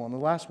this other one, the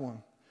last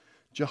one.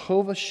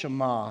 Jehovah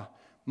Shammah,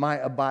 my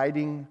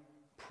abiding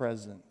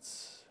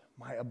presence.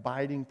 My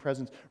abiding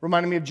presence.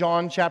 Reminded me of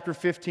John chapter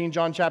 15.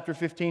 John chapter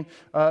 15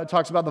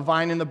 talks about the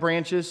vine and the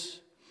branches.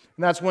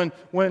 And that's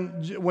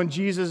when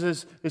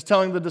Jesus is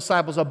telling the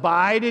disciples,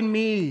 abide in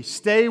me,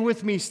 stay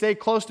with me, stay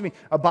close to me.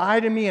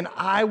 Abide in me and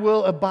I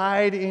will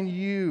abide in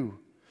you.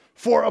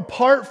 For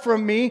apart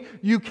from me,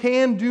 you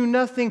can do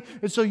nothing.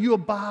 And so you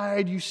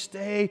abide, you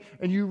stay,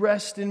 and you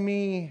rest in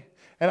me.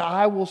 And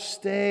I will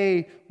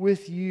stay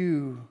with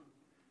you.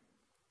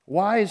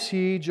 Why is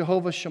he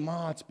Jehovah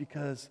Shammah? It's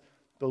because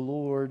the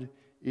Lord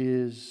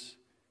is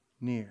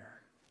near.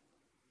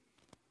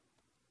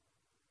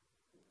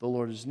 The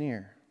Lord is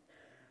near.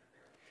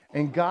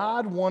 And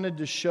God wanted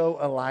to show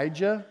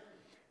Elijah,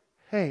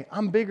 hey,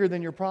 I'm bigger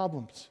than your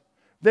problems.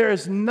 There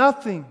is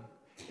nothing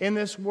in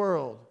this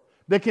world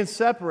that can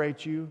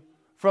separate you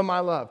from my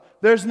love.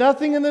 There's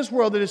nothing in this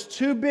world that is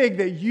too big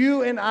that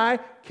you and I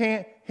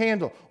can't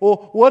handle.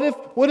 Well, what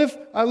if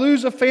I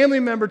lose a family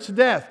member to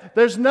death?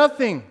 There's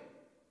nothing.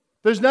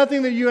 There's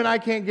nothing that you and I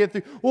can't get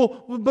through.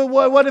 Well, but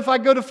what if I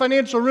go to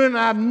financial ruin and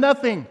I have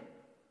nothing?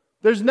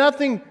 There's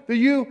nothing that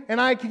you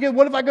and I can get.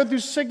 What if I go through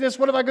sickness?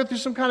 What if I go through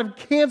some kind of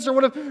cancer?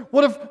 What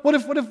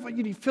if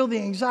you feel the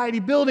anxiety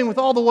building with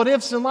all the what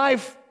ifs in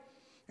life?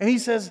 And he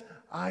says,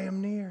 I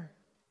am near.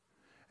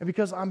 And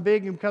because I'm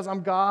big and because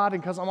I'm God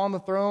and because I'm on the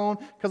throne,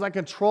 because I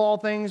control all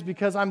things,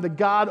 because I'm the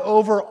God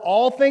over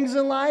all things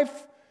in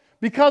life,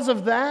 because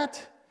of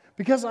that,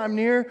 because I'm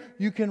near,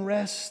 you can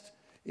rest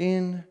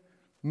in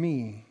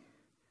me.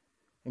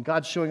 And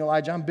God's showing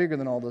Elijah, I'm bigger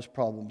than all those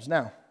problems.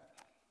 Now,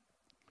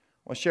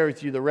 I want to share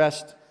with you the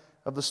rest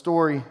of the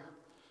story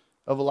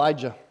of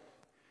Elijah.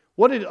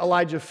 What did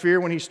Elijah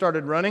fear when he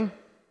started running? When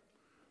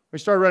he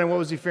started running, what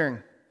was he fearing?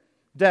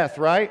 Death,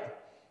 right?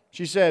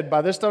 She said,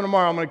 by this time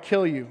tomorrow, I'm going to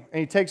kill you. And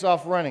he takes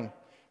off running,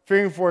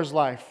 fearing for his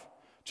life.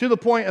 To the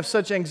point of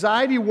such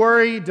anxiety,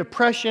 worry,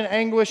 depression,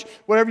 anguish,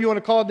 whatever you want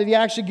to call it, that he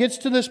actually gets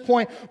to this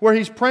point where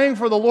he's praying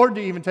for the Lord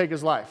to even take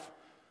his life.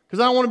 Because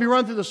I don't want to be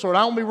run through the sword. I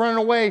don't want to be running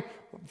away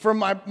from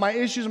my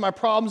issues and my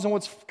problems and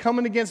what's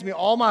coming against me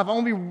all my life.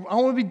 I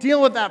want to be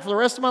dealing with that for the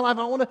rest of my life.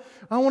 I don't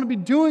want to be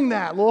doing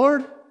that,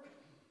 Lord.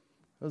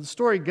 Well, the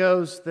story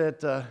goes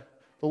that the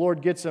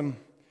Lord gets him.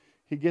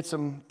 He gets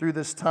him through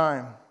this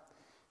time.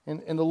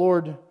 And the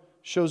Lord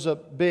shows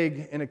up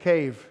big in a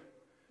cave.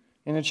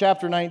 And in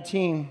chapter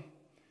 19,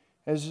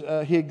 as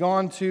he had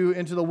gone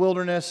into the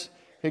wilderness,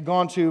 he had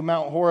gone to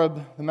Mount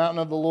Horeb, the mountain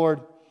of the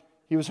Lord.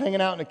 He was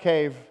hanging out in a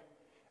cave.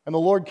 And the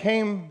Lord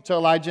came to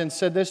Elijah and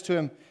said this to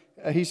him.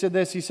 He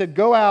said,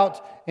 go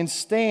out and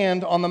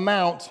stand on the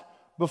mount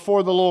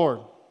before the Lord.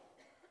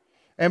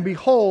 And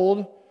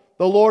behold,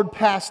 the Lord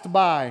passed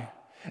by,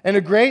 and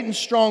a great and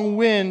strong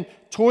wind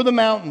tore the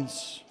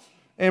mountains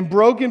and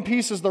broke in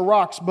pieces the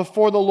rocks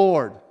before the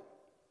Lord.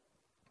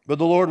 But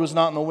the Lord was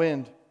not in the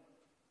wind.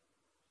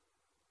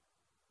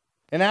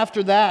 And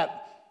after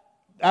that,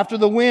 after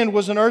the wind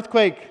was an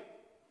earthquake,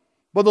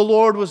 but the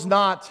Lord was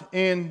not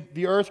in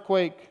the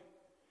earthquake.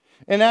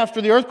 And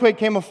after the earthquake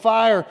came a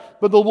fire,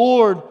 but the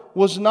Lord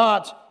was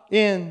not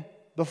in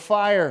the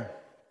fire.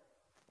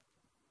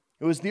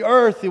 It was the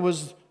earth, it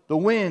was the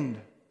wind,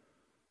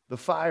 the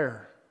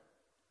fire.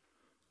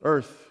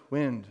 Earth,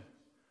 wind,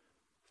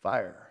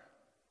 fire.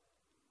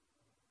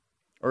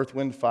 Earth,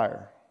 wind,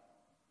 fire.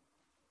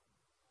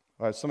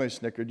 All right, somebody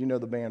snickered. You know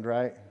the band,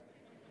 right?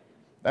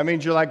 That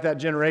means you're like that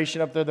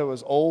generation up there that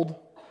was old.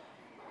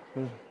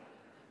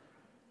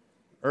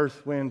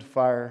 Earth, wind,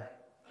 fire.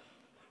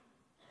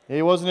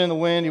 He wasn't in the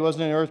wind, he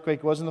wasn't in the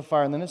earthquake, he wasn't in the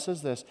fire. And then it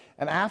says this,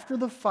 and after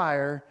the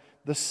fire,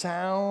 the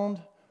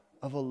sound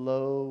of a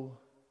low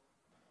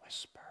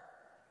whisper.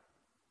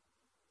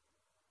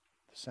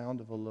 The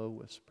sound of a low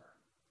whisper.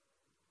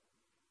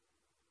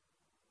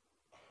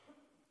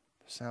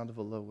 The sound of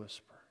a low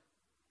whisper.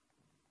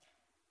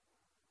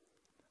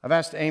 I've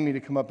asked Amy to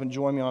come up and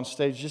join me on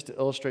stage just to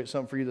illustrate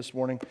something for you this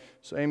morning.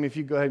 So Amy, if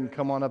you go ahead and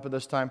come on up at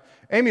this time.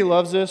 Amy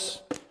loves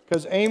this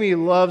because Amy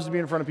loves to be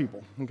in front of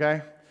people,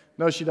 okay?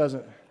 No, she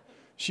doesn't.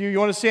 You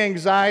want to see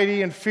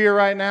anxiety and fear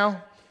right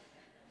now?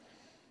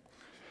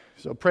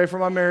 So pray for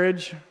my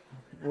marriage.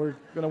 We're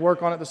going to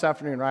work on it this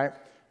afternoon, right?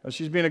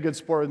 She's being a good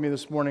sport with me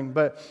this morning.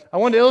 But I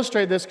wanted to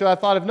illustrate this because I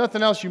thought if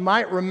nothing else, you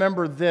might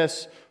remember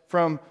this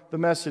from the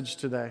message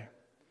today.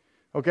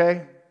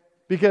 Okay?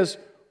 Because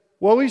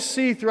what we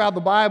see throughout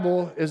the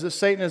Bible is that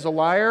Satan is a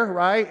liar,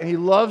 right? And he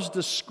loves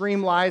to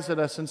scream lies at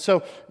us. And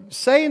so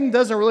Satan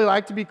doesn't really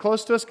like to be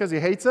close to us because he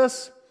hates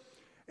us.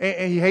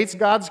 And he hates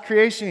God's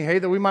creation. He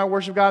hates that we might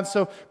worship God.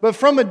 But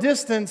from a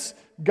distance,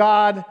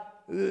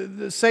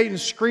 Satan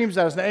screams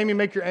at us. Now, Amy,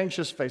 make your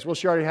anxious face. Well,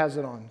 she already has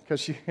it on.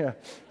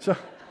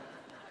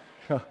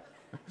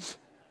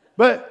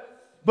 But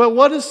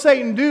what does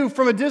Satan do?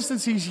 From a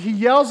distance, he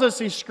yells at us,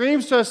 he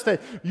screams to us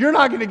that you're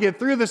not going to get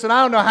through this, and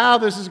I don't know how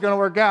this is going to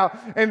work out.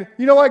 And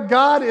you know what?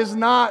 God is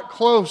not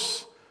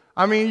close.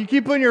 I mean, you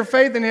keep putting your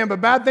faith in Him,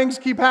 but bad things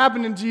keep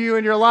happening to you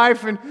in your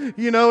life, and,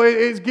 you know,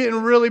 it's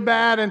getting really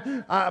bad,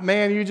 and,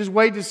 man, you just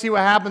wait to see what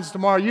happens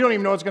tomorrow. You don't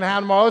even know what's going to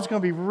happen tomorrow. It's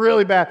going to be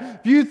really bad.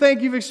 If you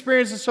think you've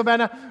experienced it so bad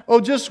now,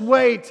 just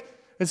wait.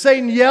 And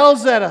Satan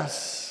yells at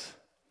us.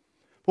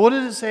 But what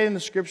does it say in the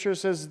Scripture? It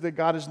says that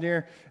God is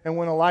near, and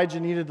when Elijah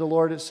needed the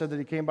Lord, it said that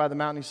he came by the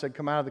mountain. He said,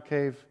 come out of the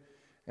cave,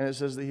 and it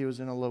says that he was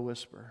in a low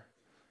whisper.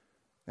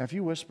 Now, if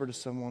you whisper to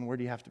someone, where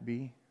do you have to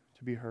be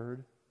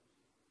heard?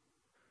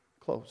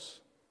 Close.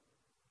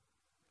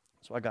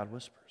 That's why God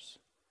whispers.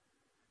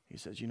 He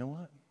says, you know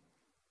what?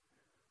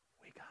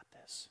 We got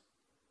this.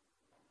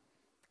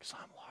 Because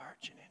I'm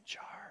large and in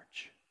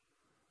charge.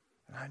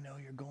 And I know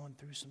you're going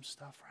through some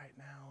stuff right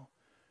now.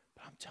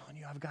 But I'm telling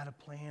you, I've got a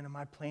plan. And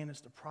my plan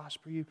is to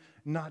prosper you,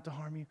 not to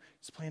harm you.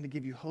 It's a plan to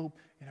give you hope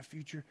and a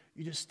future.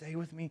 You just stay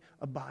with me,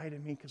 abide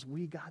in me, because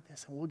we got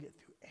this. And we'll get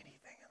through anything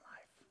in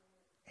life.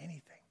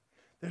 Anything.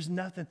 There's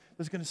nothing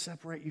that's going to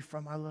separate you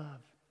from my love.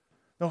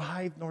 No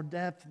height, nor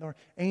depth, nor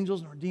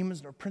angels, nor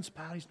demons, nor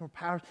principalities, nor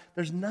powers.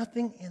 There's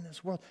nothing in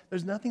this world.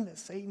 There's nothing that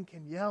Satan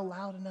can yell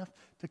loud enough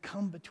to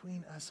come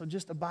between us. So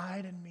just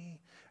abide in me,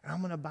 and I'm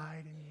going to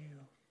abide in you.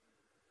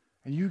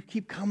 And you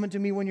keep coming to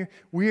me when you're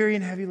weary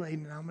and heavy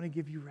laden, and I'm going to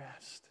give you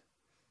rest.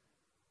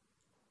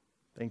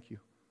 Thank you.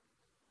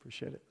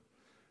 Appreciate it.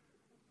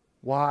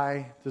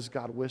 Why does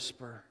God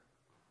whisper?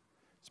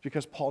 It's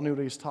because Paul knew what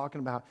he was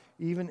talking about.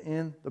 Even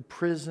in the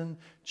prison,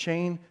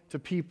 chained to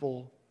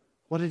people,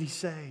 what did he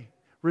say?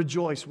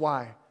 Rejoice.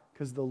 Why?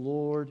 Because the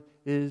Lord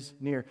is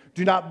near.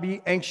 Do not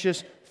be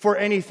anxious for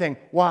anything.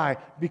 Why?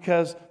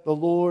 Because the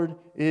Lord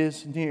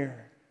is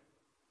near.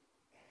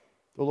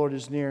 The Lord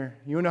is near.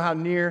 You know how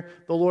near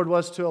the Lord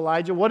was to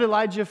Elijah? What did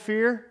Elijah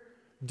fear?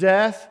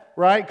 Death,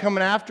 right?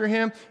 Coming after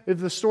him. If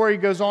the story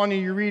goes on and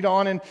you read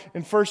on in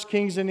 1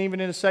 Kings and even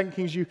in 2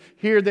 Kings, you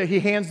hear that he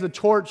hands the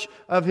torch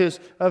of his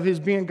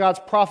being God's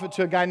prophet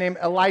to a guy named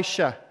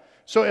Elisha.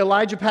 So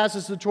Elijah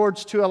passes the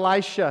torch to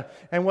Elisha.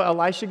 And what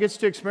Elisha gets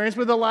to experience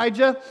with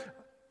Elijah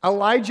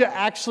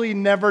actually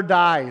never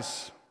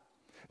dies.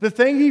 The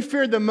thing he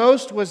feared the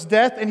most was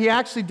death, and he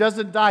actually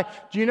doesn't die.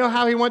 Do you know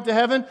how he went to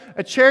heaven?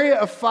 A chariot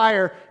of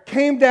fire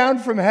came down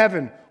from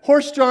heaven.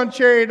 Horse-drawn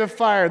chariot of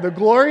fire. The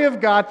glory of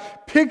God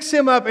picks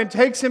him up and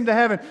takes him to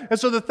heaven. And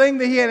so the thing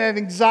that he had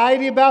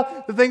anxiety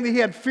about, the thing that he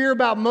had fear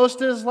about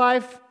most of his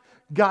life,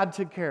 God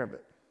took care of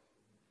it.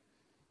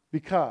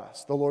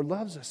 Because the Lord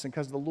loves us and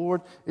because the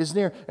Lord is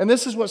near. And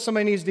this is what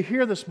somebody needs to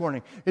hear this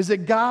morning, is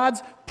that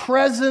God's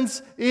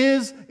presence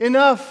is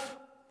enough.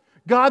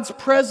 God's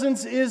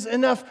presence is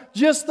enough.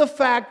 Just the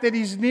fact that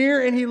He's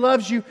near and He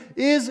loves you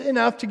is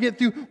enough to get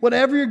through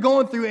whatever you're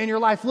going through in your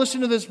life. Listen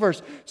to this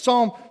verse.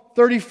 Psalm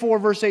 34,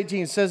 verse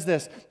 18 says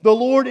this: "The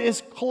Lord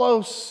is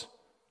close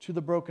to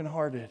the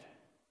brokenhearted,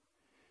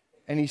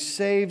 and He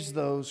saves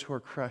those who are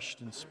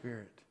crushed in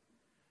spirit."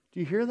 Do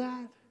you hear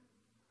that?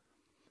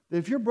 That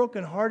if you're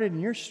brokenhearted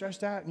and you're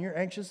stressed out and you're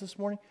anxious this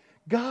morning,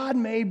 God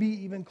may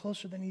be even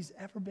closer than He's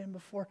ever been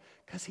before,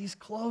 because He's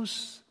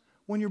close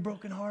when you're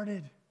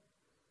brokenhearted.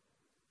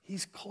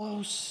 He's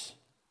close.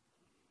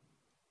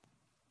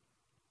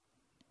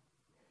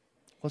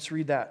 Let's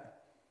read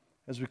that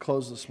as we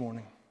close this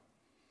morning.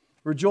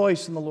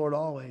 "Rejoice in the Lord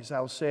always." I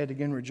will say it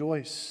again,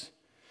 rejoice.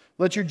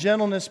 "Let your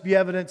gentleness be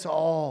evident to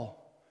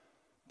all.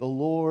 The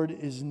Lord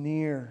is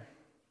near.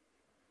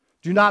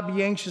 Do not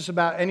be anxious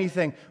about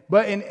anything,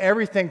 but in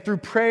everything, through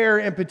prayer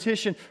and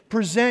petition,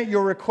 present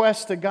your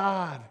requests to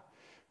God.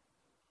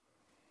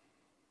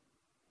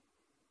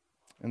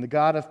 And the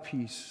God of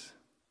peace,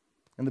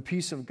 and the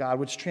peace of God,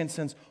 which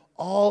transcends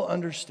all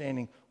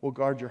understanding, will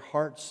guard your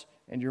hearts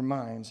and your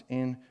minds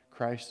in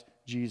Christ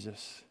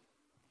Jesus."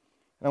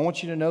 And I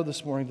want you to know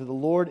this morning that the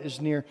Lord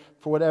is near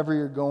for whatever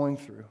you're going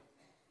through.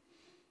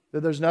 That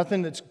there's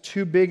nothing that's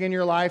too big in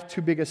your life,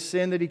 too big a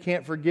sin that He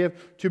can't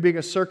forgive, too big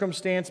a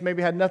circumstance,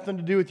 maybe had nothing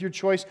to do with your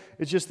choice.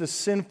 It's just the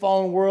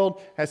sin-fallen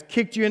world has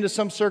kicked you into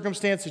some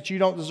circumstance that you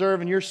don't deserve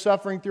and you're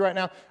suffering through right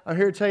now. I'm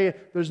here to tell you,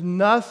 there's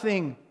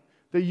nothing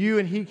that you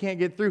and He can't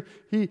get through.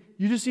 You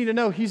just need to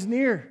know He's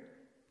near.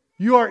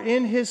 You are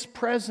in His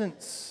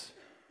presence.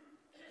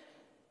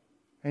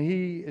 And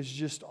He is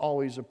just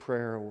always a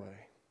prayer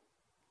away.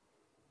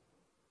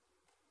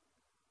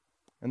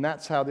 And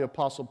that's how the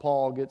Apostle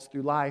Paul gets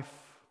through life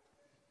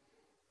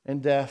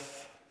and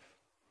death.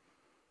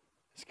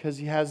 It's because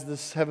he has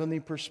this heavenly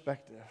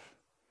perspective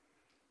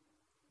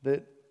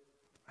that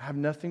I have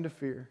nothing to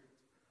fear.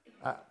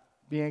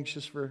 Be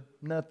anxious for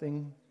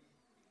nothing,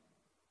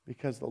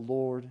 because the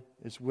Lord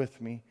is with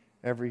me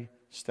every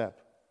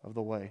step of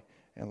the way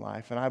in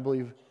life. And I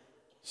believe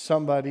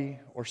somebody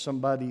or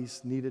somebody's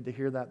needed to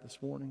hear that this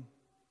morning.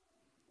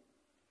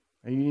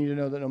 And you need to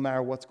know that no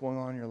matter what's going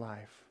on in your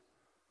life,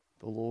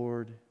 the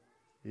Lord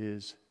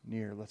is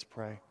near. Let's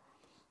pray.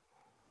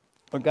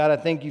 Lord God, I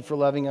thank You for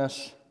loving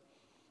us.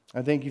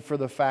 I thank You for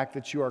the fact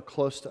that You are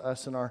close to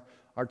us in our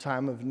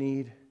time of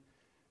need.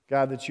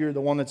 God, that You're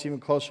the one that's even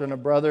closer than a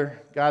brother.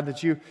 God,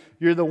 that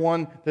You're the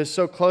one that's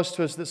so close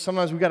to us that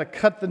sometimes we've got to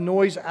cut the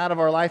noise out of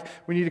our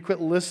life. We need to quit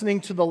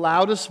listening to the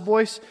loudest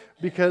voice,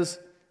 because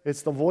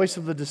it's the voice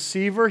of the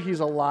deceiver. He's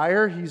a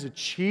liar. He's a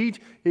cheat.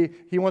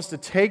 He wants to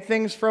take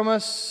things from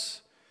us.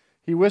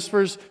 He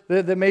whispers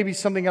that maybe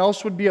something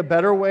else would be a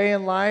better way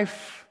in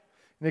life,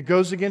 and it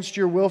goes against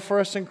Your will for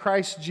us in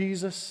Christ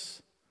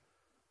Jesus.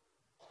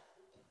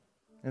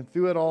 And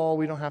through it all,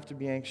 we don't have to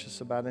be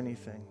anxious about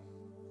anything,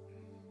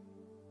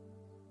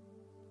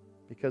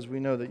 because we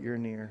know that You're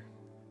near.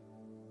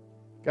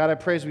 God, I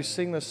pray as we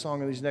sing this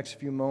song in these next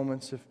few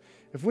moments,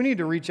 if we need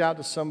to reach out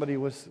to somebody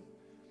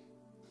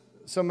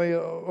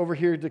over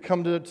here to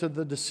come to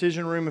the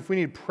decision room, if we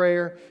need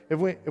prayer, if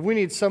we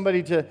need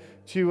somebody to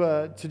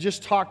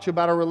just talk to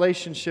about a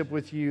relationship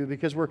with You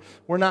because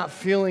we're not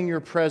feeling Your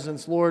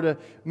presence, Lord,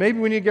 maybe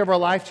we need to give our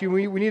life to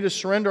You. We need to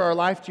surrender our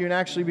life to You and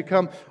actually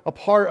become a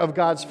part of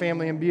God's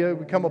family and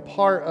become a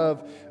part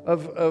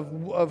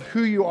of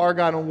who You are,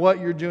 God, and what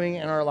You're doing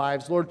in our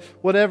lives. Lord,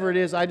 whatever it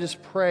is, I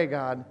just pray,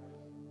 God,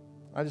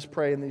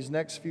 in these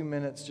next few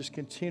minutes, just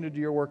continue to do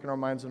Your work in our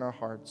minds and our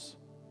hearts.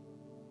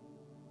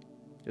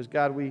 Because,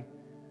 God, we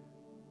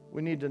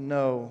need to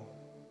know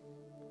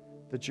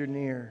that You're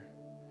near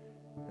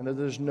and that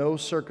there's no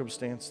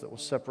circumstance that will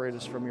separate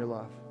us from Your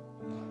love.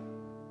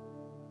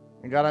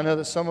 And, God, I know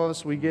that some of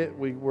us,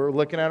 we're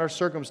looking at our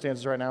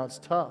circumstances right now. It's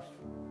tough.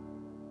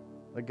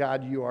 But,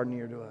 God, You are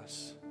near to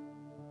us.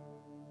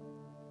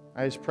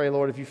 I just pray,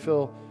 Lord, if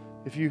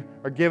You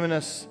are giving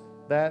us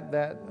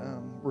that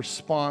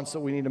response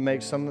that we need to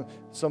make, some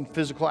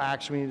physical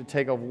action we need to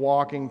take of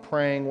walking,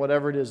 praying,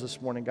 whatever it is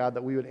this morning, God,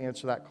 that we would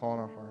answer that call in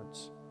our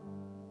hearts.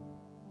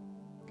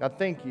 God,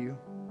 thank You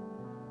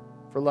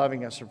for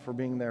loving us and for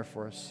being there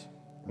for us.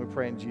 We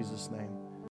pray in Jesus' name.